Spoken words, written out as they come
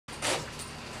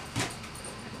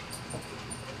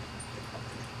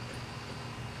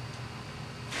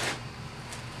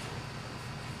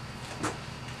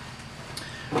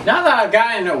Now that I've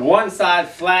gotten one side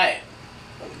flat,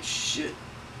 holy shit,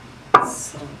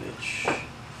 son of a bitch.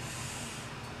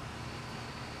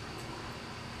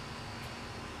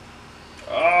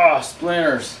 Oh,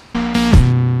 splinters.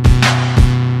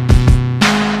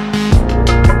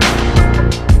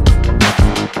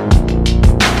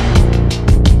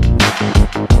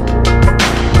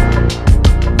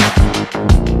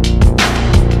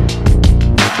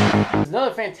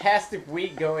 Another fantastic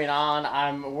week going on.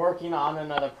 I'm working on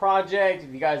another project.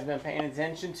 If you guys have been paying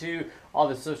attention to all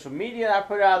the social media that I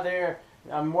put out there,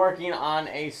 I'm working on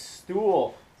a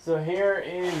stool. So here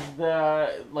is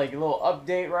the little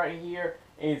update right here.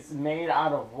 It's made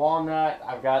out of walnut.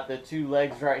 I've got the two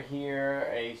legs right here,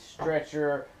 a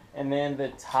stretcher, and then the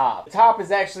top. The top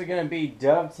is actually going to be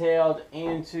dovetailed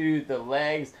into the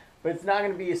legs, but it's not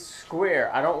going to be a square.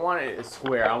 I don't want it a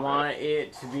square. I want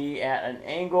it to be at an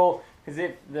angle, because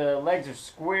if the legs are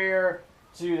square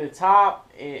to the top,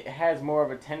 it has more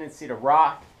of a tendency to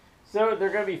rock. So they're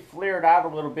going to be flared out a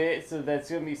little bit, so that's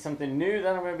going to be something new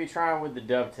that I'm going to be trying with the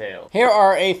dovetail. Here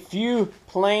are a few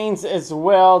planes as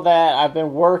well that I've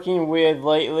been working with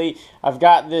lately. I've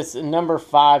got this number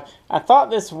 5. I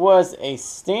thought this was a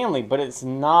Stanley, but it's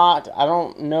not. I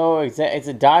don't know exactly. It's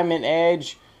a diamond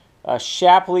edge,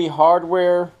 Shapley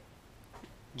hardware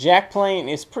jack plane.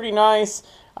 It's pretty nice.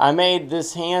 I made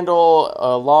this handle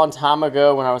a long time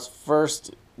ago when I was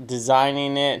first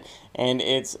designing it, and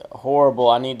it's horrible.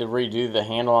 I need to redo the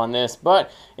handle on this,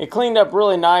 but it cleaned up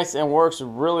really nice and works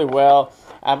really well.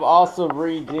 I've also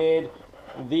redid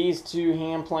these two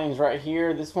hand planes right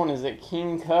here. This one is a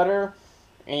King Cutter,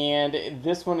 and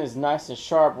this one is nice and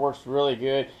sharp, works really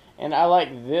good. And I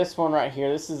like this one right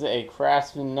here. This is a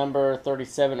Craftsman number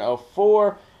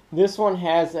 3704. This one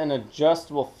has an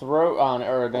adjustable throat on it,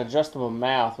 or an adjustable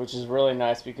mouth, which is really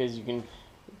nice because you can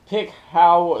pick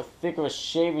how thick of a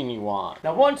shaving you want.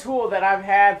 Now, one tool that I've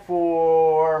had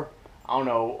for, I don't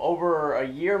know, over a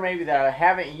year maybe that I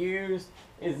haven't used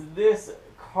is this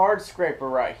card scraper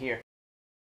right here.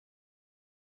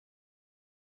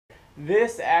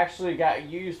 This actually got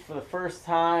used for the first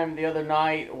time the other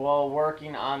night while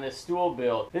working on this stool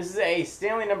build. This is a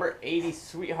Stanley number 80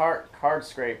 Sweetheart card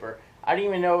scraper. I didn't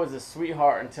even know it was a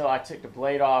Sweetheart until I took the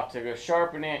blade off to go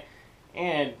sharpen it,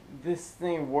 and this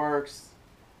thing works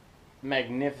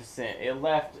magnificent. It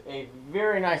left a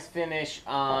very nice finish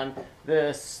on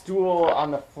the stool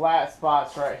on the flat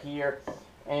spots right here,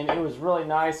 and it was really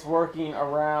nice working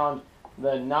around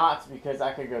the knots because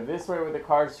I could go this way with the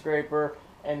card scraper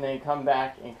and then come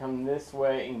back and come this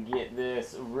way and get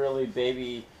this really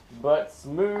baby butt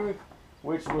smooth,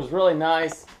 which was really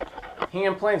nice.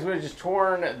 Hand planes would have just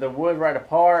torn the wood right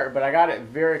apart, but I got it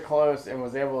very close and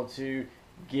was able to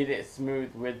get it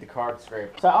smooth with the card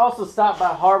scraper. So I also stopped by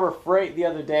Harbor Freight the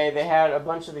other day. They had a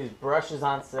bunch of these brushes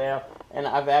on sale, and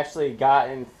I've actually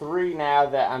gotten 3 now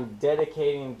that I'm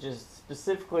dedicating just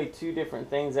specifically 2 different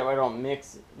things, that way I don't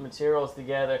mix materials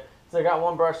together. So I got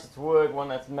one brush that's wood, one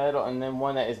that's metal, and then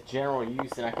one that is general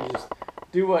use, and I can just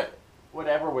do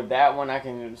whatever with that one. I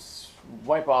can just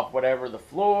wipe off whatever, the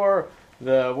floor,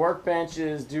 the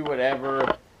workbenches, do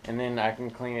whatever, and then I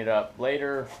can clean it up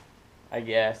later, I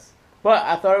guess. But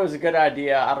I thought it was a good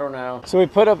idea. I don't know. So we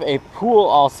put up a pool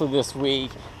also this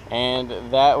week, and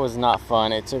that was not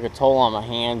fun. It took a toll on my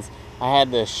hands. I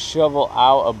had to shovel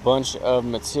out a bunch of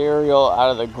material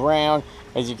out of the ground.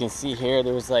 As you can see here,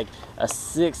 there was like a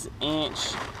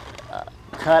 6-inch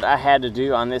cut I had to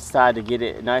do on this side to get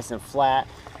it nice and flat.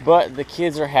 But the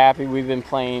kids are happy. We've been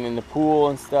playing in the pool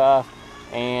and stuff,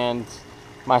 and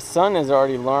my son has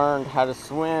already learned how to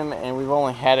swim, and we've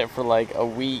only had it for like a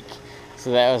week.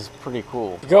 So that was pretty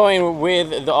cool. Going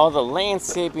with all the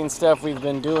landscaping stuff we've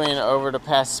been doing over the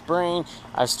past spring,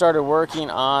 I've started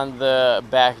working on the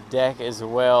back deck as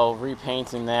well,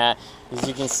 repainting that. As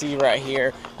you can see right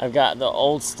here, I've got the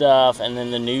old stuff and then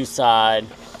the new side.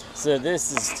 So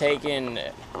this is taking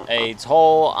a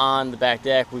toll on the back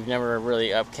deck. We've never really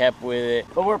upkept with it,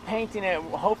 but we're painting it.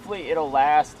 Hopefully it'll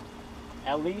last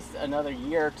at least another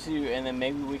year or 2, and then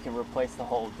maybe we can replace the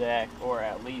whole deck, or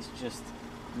at least just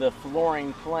the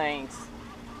flooring planks.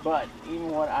 But even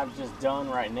what I've just done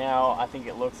right now, I think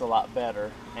it looks a lot better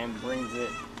and brings it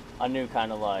a new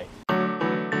kind of life.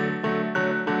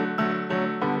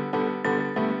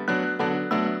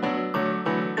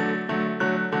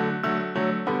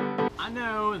 I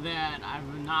know that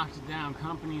I've knocked down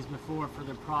companies before for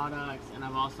their products, and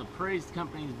I've also praised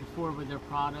companies before with their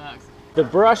products. The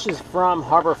brushes from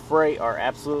Harbor Freight are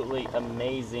absolutely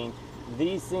amazing.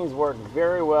 These things work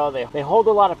very well. They hold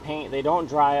a lot of paint, they don't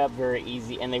dry up very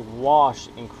easy, and they wash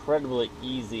incredibly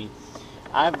easy.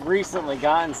 I've recently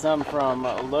gotten some from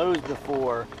Lowe's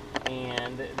before,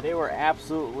 and they were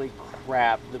absolutely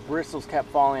crap. The bristles kept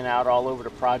falling out all over the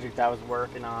project I was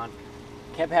working on.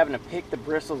 Kept having to pick the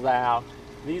bristles out.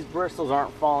 These bristles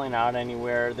aren't falling out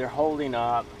anywhere. They're holding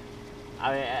up.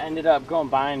 I ended up going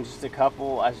buying just a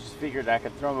couple. I just figured I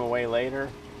could throw them away later.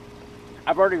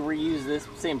 I've already reused this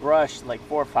same brush like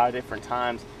 4 or 5 different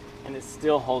times, and it's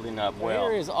still holding up well.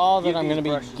 Here is all that I'm going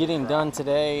to be getting done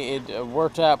today. It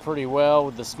worked out pretty well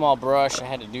with the small brush. I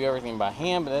had to do everything by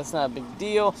hand, but that's not a big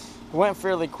deal. It went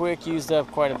fairly quick, used up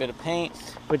quite a bit of paint,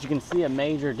 but you can see a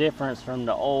major difference from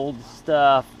the old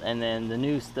stuff and then the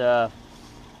new stuff.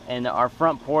 And our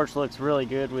front porch looks really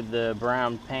good with the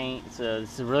brown paint, so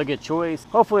this is a really good choice.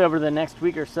 Hopefully over the next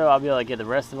week or so, I'll be able to get the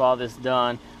rest of all this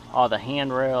done, all the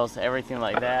handrails, everything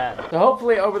like that. So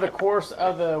hopefully over the course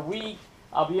of the week,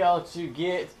 I'll be able to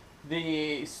get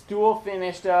the stool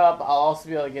finished up. I'll also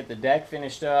be able to get the deck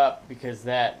finished up because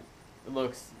that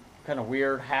looks kind of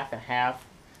weird, half and half.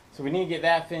 So we need to get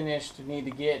that finished. We need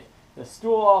to get the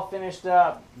stool all finished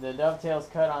up, the dovetails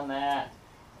cut on that,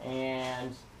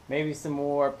 and maybe some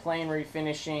more plain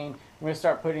refinishing. I'm going to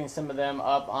start putting some of them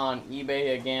up on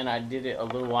eBay again. I did it a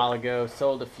little while ago,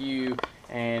 sold a few,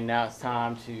 and now it's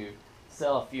time to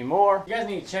sell a few more. You guys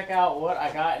need to check out what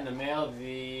I got in the mail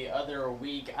the other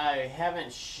week. I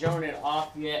haven't shown it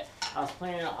off yet. I was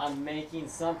planning on making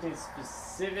something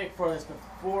specific for this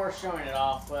before showing it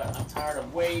off, but I'm tired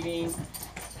of waiting.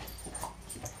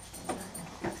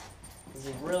 This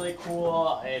is really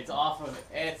cool. It's off of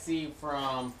Etsy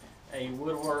from a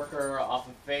woodworker off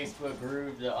of Facebook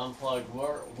group, the Unplugged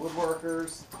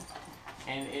Woodworkers,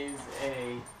 and is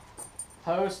a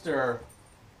poster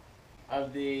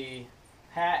of the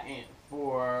patent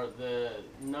for the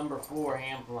number 4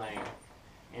 hand plane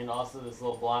and also this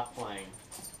little block plane.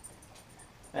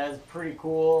 That is pretty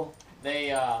cool.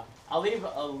 I'll leave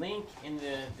a link in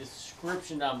the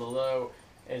description down below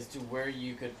as to where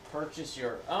you could purchase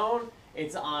your own.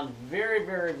 It's on very,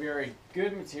 very, very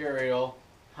good material.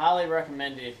 Highly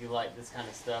recommend it if you like this kind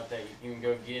of stuff, that you can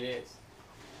go get it.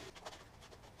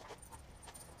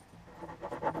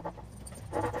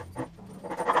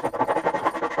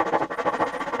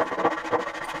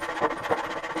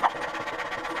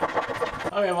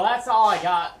 Okay, well that's all I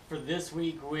got for this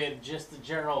week with just the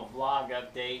general vlog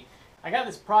update. I got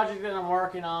this project that I'm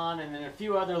working on and then a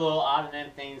few other little odd and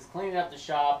end things, cleaning up the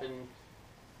shop and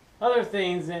other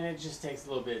things, and it just takes a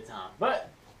little bit of time. But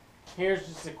here's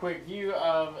just a quick view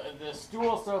of the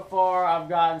stool so far. I've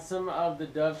gotten some of the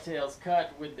dovetails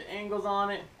cut with the angles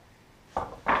on it.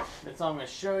 That's all I'm going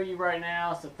to show you right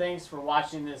now. So thanks for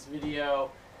watching this video.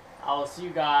 I will see you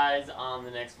guys on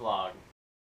the next vlog.